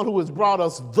to the one who has brought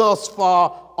us thus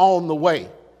far on the way.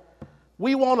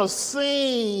 We want to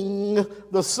sing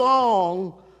the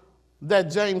song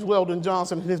that James Weldon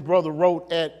Johnson and his brother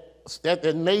wrote at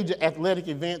major athletic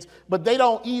events, but they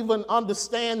don't even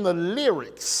understand the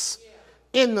lyrics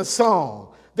in the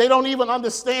song. They don't even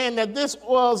understand that this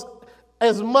was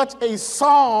as much a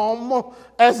psalm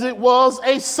as it was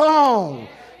a song.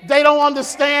 They don't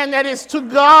understand that it's to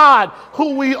God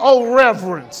who we owe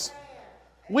reverence.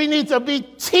 We need to be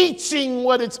teaching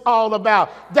what it's all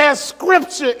about. There's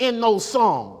scripture in those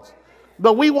songs,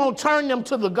 but we won't turn them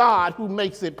to the God who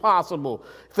makes it possible.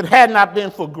 If it had not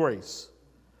been for grace,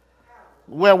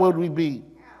 where would we be?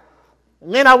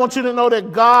 And then I want you to know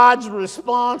that God's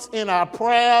response in our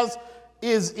prayers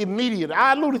is immediate.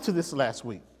 I alluded to this last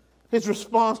week. His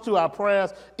response to our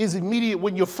prayers is immediate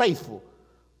when you're faithful.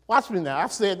 Watch me now.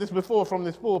 I've said this before from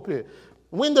this pulpit.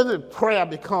 When is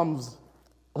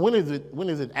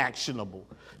it actionable?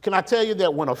 Can I tell you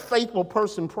that when a faithful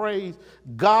person prays,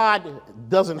 God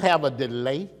doesn't have a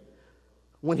delay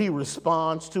when he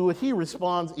responds to it. He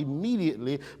responds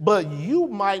immediately, but you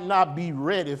might not be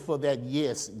ready for that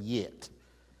yes yet.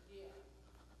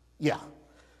 Yeah.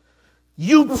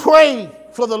 You pray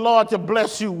for the Lord to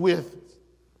bless you with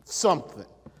something,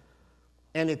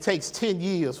 and it takes 10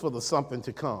 years for the something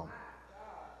to come.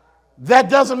 That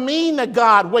doesn't mean that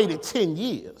God waited 10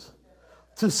 years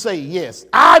to say yes.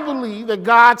 I believe that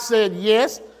God said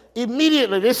yes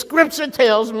immediately. This scripture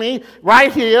tells me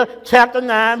right here, chapter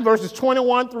 9, verses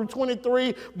 21 through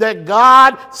 23, that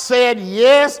God said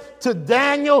yes to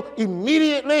Daniel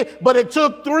immediately, but it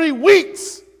took 3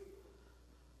 weeks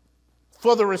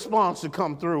for the response to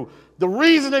come through. The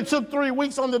reason it took 3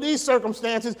 weeks under these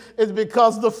circumstances is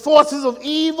because the forces of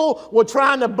evil were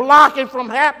trying to block it from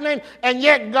happening, and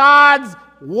yet God's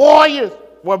warriors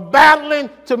were battling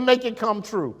to make it come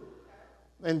true.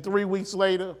 And 3 weeks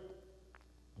later,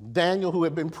 Daniel, who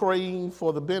had been praying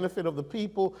for the benefit of the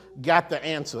people, got the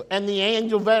answer. And the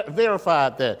angel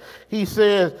verified that. He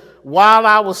says, while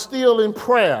I was still in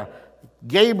prayer,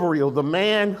 Gabriel, the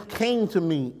man, came to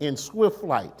me in swift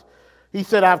flight. He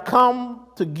said, I've come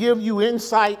to give you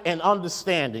insight and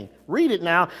understanding. Read it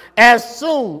now. As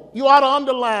soon, you ought to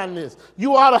underline this.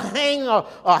 You ought to hang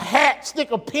a hat,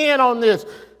 stick a pin on this.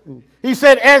 He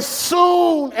said, as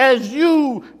soon as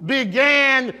you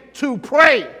began to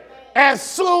pray, as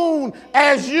soon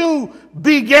as you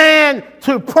began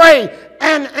to pray,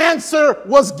 an answer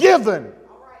was given.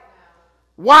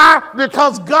 Why?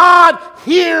 Because God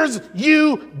hears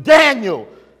you, Daniel.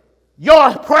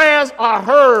 Your prayers are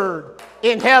heard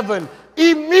in heaven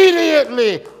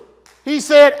immediately. He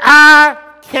said, I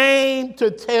came to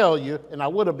tell you, and I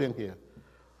would have been here,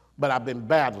 but I've been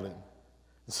battling.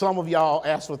 Some of y'all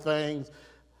ask for things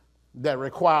that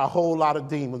require a whole lot of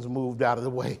demons moved out of the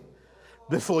way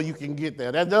before you can get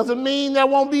there. That doesn't mean there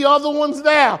won't be other ones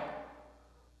there,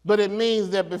 but it means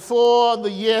that before the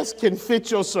yes can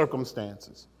fit your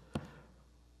circumstances,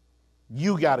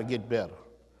 you got to get better.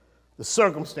 The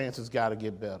circumstances got to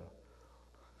get better.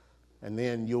 And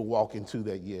then you'll walk into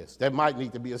that yes. That might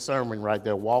need to be a sermon right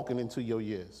there, walking into your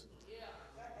yes.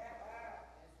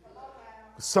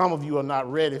 Some of you are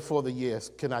not ready for the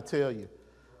yes, can I tell you?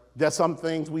 There's some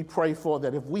things we pray for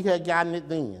that if we had gotten it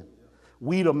then,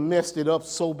 we'd have messed it up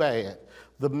so bad.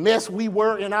 The mess we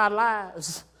were in our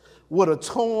lives would have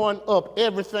torn up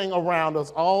everything around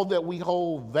us, all that we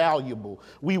hold valuable.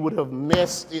 We would have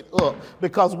messed it up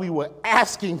because we were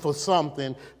asking for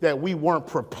something that we weren't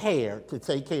prepared to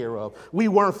take care of. We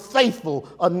weren't faithful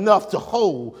enough to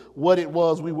hold what it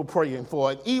was we were praying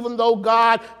for. And even though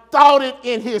God thought it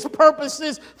in his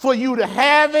purposes for you to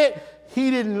have it,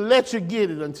 he didn't let you get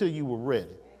it until you were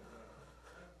ready.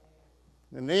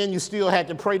 And then you still had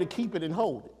to pray to keep it and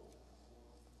hold it.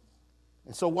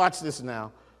 And so watch this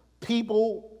now.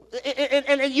 People,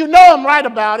 and you know I'm right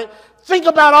about it. Think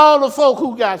about all the folk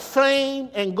who got fame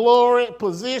and glory,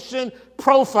 position,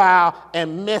 profile,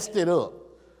 and messed it up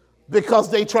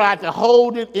because they tried to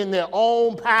hold it in their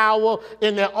own power,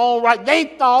 in their own right.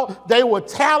 They thought they were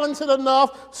talented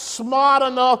enough, smart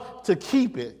enough to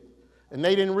keep it. And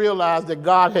they didn't realize that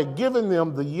God had given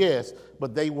them the yes,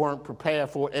 but they weren't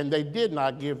prepared for it, and they did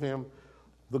not give him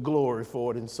the glory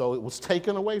for it, and so it was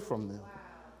taken away from them.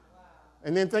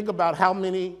 And then think about how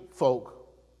many folk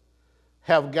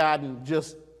have gotten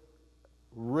just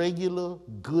regular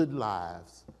good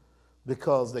lives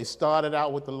because they started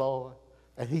out with the Lord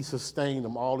and he sustained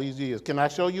them all these years. Can I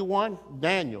show you one?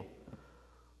 Daniel.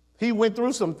 He went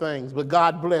through some things, but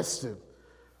God blessed him.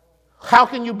 How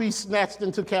can you be snatched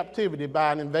into captivity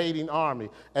by an invading army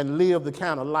and live the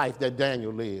kind of life that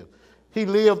Daniel lived? He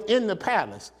lived in the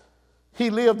palace. He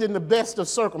lived in the best of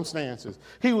circumstances.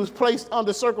 He was placed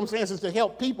under circumstances to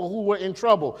help people who were in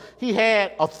trouble. He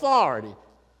had authority.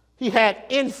 He had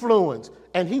influence,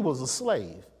 and he was a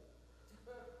slave.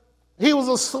 He was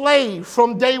a slave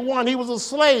from day one. He was a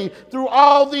slave through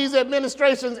all these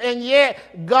administrations, and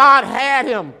yet God had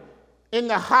him in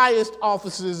the highest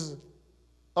offices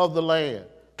of the land.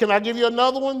 Can I give you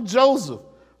another one? Joseph,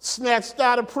 snatched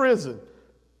out of prison.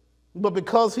 But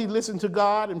because he listened to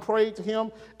God and prayed to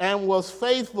him and was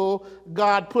faithful,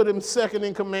 God put him second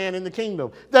in command in the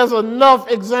kingdom. There's enough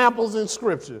examples in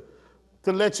Scripture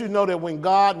to let you know that when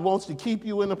God wants to keep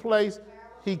you in a place,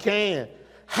 he can.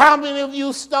 How many of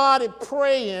you started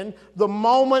praying the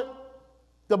moment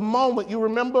you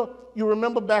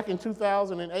remember back in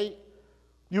 2008?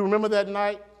 You remember that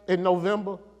night in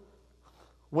November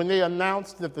when they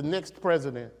announced that the next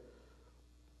president,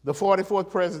 the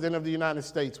 44th president of the United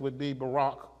States, would be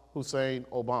Barack Hussein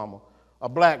Obama. A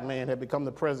black man had become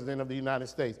the president of the United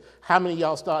States. How many of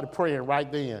y'all started praying right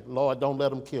then? Lord, don't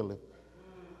let him kill him.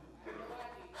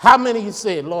 How many of you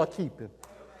said, Lord, keep him?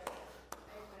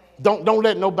 Don't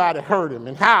let nobody hurt him.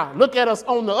 And how? Look at us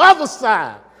on the other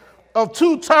side of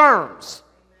 2 terms.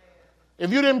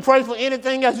 If you didn't pray for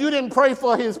anything else, you didn't pray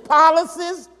for his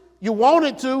policies. You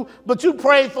wanted to, but you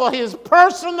prayed for his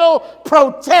personal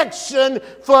protection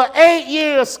for 8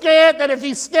 years, scared that if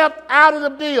he stepped out of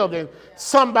the building,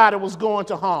 somebody was going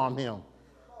to harm him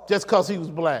just because he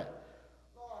was black.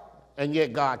 And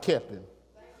yet God kept him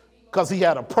because he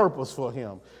had a purpose for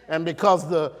him. And because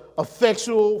the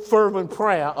effectual, fervent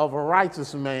prayer of a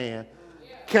righteous man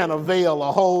can avail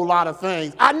a whole lot of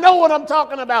things. I know what I'm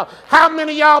talking about. How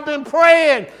many of y'all been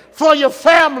praying for your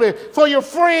family, for your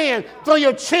friends, for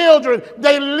your children?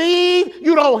 They leave,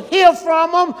 you don't hear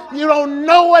from them, you don't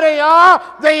know where they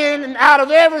are, they in and out of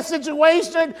every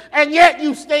situation, and yet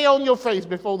you stay on your face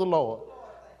before the Lord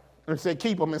and say,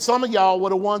 keep them. And some of y'all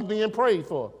were the ones being prayed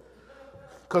for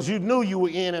because you knew you were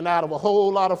in and out of a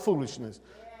whole lot of foolishness,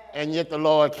 and yet the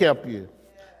Lord kept you.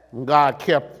 And God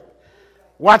kept you.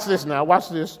 Watch this now. Watch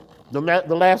this. The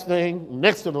last thing,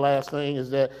 next to the last thing,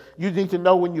 is that you need to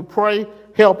know when you pray,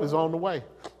 help is on the way.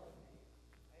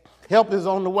 Help is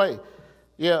on the way.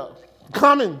 Yeah.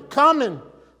 Coming.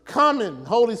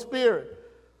 Holy Spirit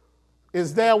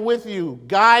is there with you,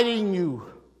 guiding you,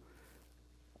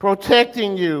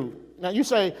 protecting you. Now you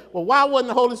say, well, why wasn't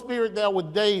the Holy Spirit there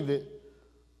with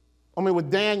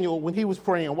with Daniel when he was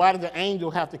praying? Why did the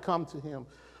angel have to come to him?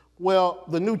 Well,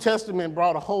 the New Testament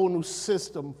brought a whole new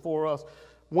system for us.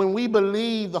 When we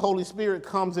believe, the Holy Spirit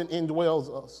comes and indwells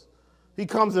us. He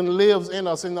comes and lives in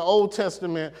us. In the Old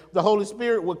Testament, the Holy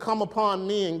Spirit would come upon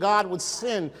men. God would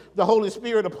send the Holy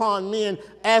Spirit upon men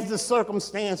as the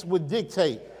circumstance would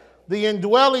dictate. The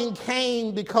indwelling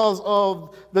came because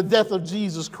of the death of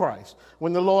Jesus Christ,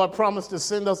 when the Lord promised to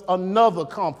send us another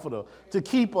comforter to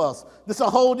keep us. This is a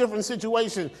whole different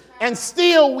situation. And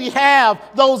still we have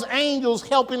those angels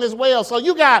helping as well. So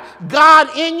you got God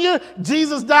in you,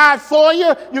 Jesus died for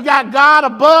you, you got God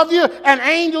above you, and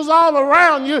angels all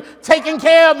around you taking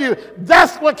care of you.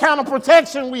 That's what kind of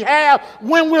protection we have.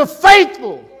 When we're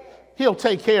faithful, he'll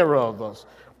take care of us.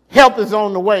 Help is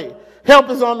on the way.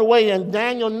 Help is on the way, and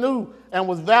Daniel knew and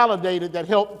was validated that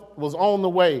help was on the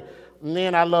way. And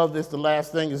then I love this. The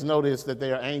last thing is notice that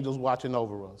there are angels watching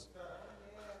over us.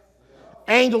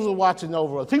 Angels are watching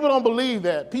over us. People don't believe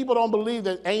that. People don't believe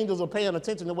that angels are paying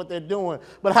attention to what they're doing.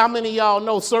 But how many of y'all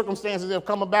know circumstances have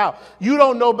come about? You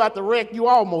don't know about the wreck you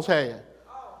almost had.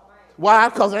 Why?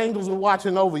 Because angels are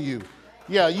watching over you.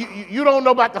 Yeah, you don't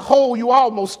know about the hole you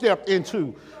almost stepped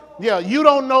into. Yeah, you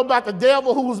don't know about the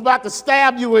devil who was about to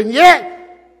stab you, and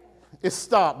yet It's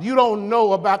stopped. You don't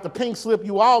know about the pink slip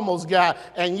you almost got,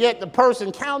 and yet the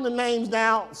person counting the names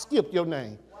down skipped your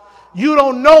name. You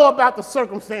don't know about the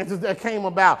circumstances that came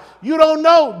about. You don't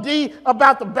know, D,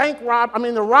 about the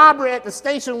the robbery at the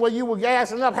station where you were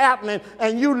gassing up happening,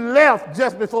 and you left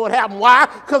just before it happened. Why?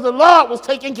 Because the Lord was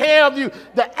taking care of you.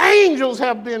 The angels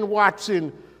have been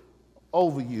watching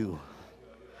over you.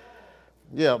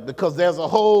 Yeah, because there's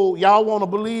y'all want to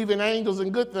believe in angels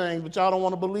and good things, but y'all don't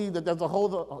want to believe that there's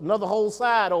another whole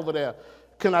side over there.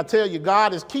 Can I tell you,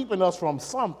 God is keeping us from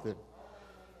something.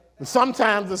 And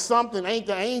sometimes the something ain't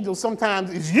the angel, sometimes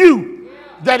it's you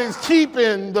that is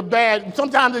keeping the bad.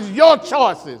 Sometimes it's your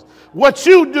choices, what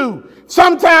you do.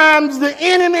 Sometimes the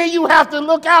enemy you have to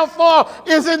look out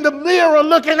for is in the mirror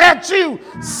looking at you.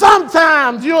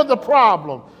 Sometimes you're the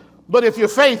problem. But if you're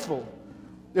faithful,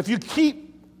 if you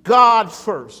keep God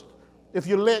first, if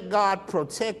you let God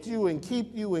protect you and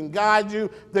keep you and guide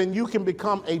you, then you can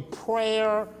become a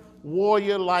prayer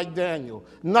warrior like Daniel.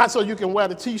 Not so you can wear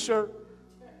the t-shirt,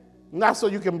 not so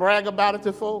you can brag about it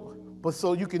to folk, but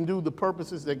so you can do the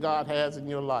purposes that God has in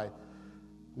your life.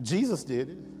 Jesus did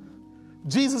it.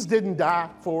 Jesus didn't die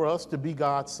for us to be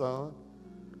God's son.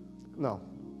 No,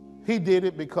 he did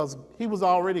it because he was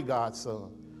already God's son,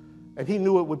 and he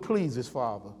knew it would please his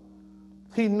Father.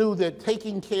 He knew that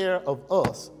taking care of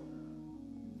us,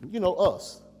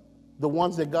 us, the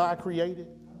ones that God created,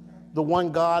 the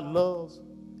one God loves,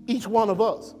 each one of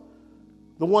us,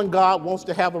 the one God wants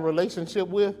to have a relationship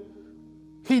with,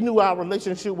 he knew our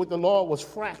relationship with the Lord was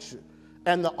fractured.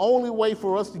 And the only way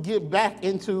for us to get back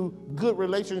into good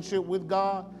relationship with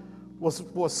God was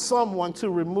for someone to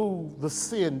remove the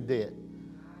sin debt.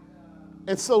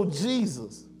 And so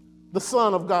Jesus, the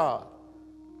Son of God,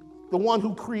 the one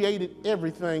who created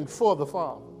everything for the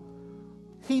Father,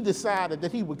 he decided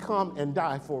that he would come and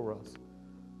die for us.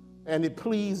 And it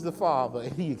pleased the Father,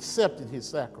 and he accepted his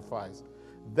sacrifice.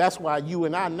 That's why you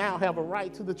and I now have a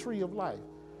right to the tree of life.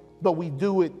 But we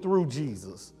do it through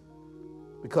Jesus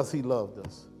because he loved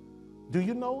us. Do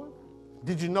you know him?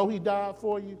 Did you know he died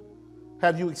for you?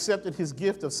 Have you accepted his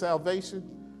gift of salvation,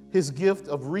 his gift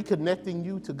of reconnecting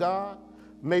you to God?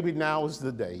 Maybe now is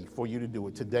the day for you to do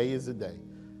it. Today is the day.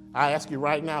 I ask you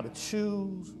right now to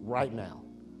choose right now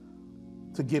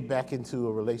to get back into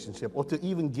a relationship, or to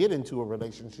even get into a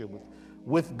relationship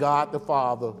with God the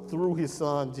Father through his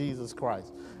Son, Jesus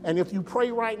Christ. And if you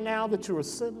pray right now that you're a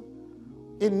sinner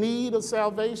in need of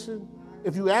salvation,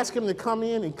 if you ask him to come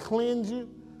in and cleanse you,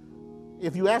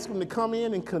 if you ask him to come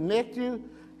in and connect you,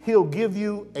 he'll give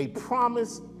you a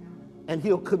promise, and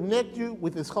he'll connect you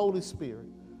with his Holy Spirit.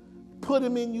 Put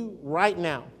him in you right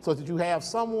now so that you have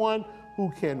someone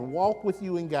who can walk with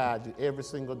you and guide you every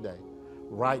single day.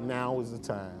 Right now is the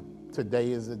time.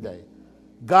 Today is the day.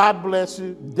 God bless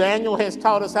you. Daniel has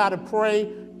taught us how to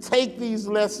pray. Take these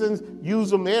lessons, use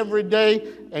them every day,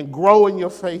 and grow in your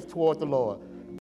faith toward the Lord.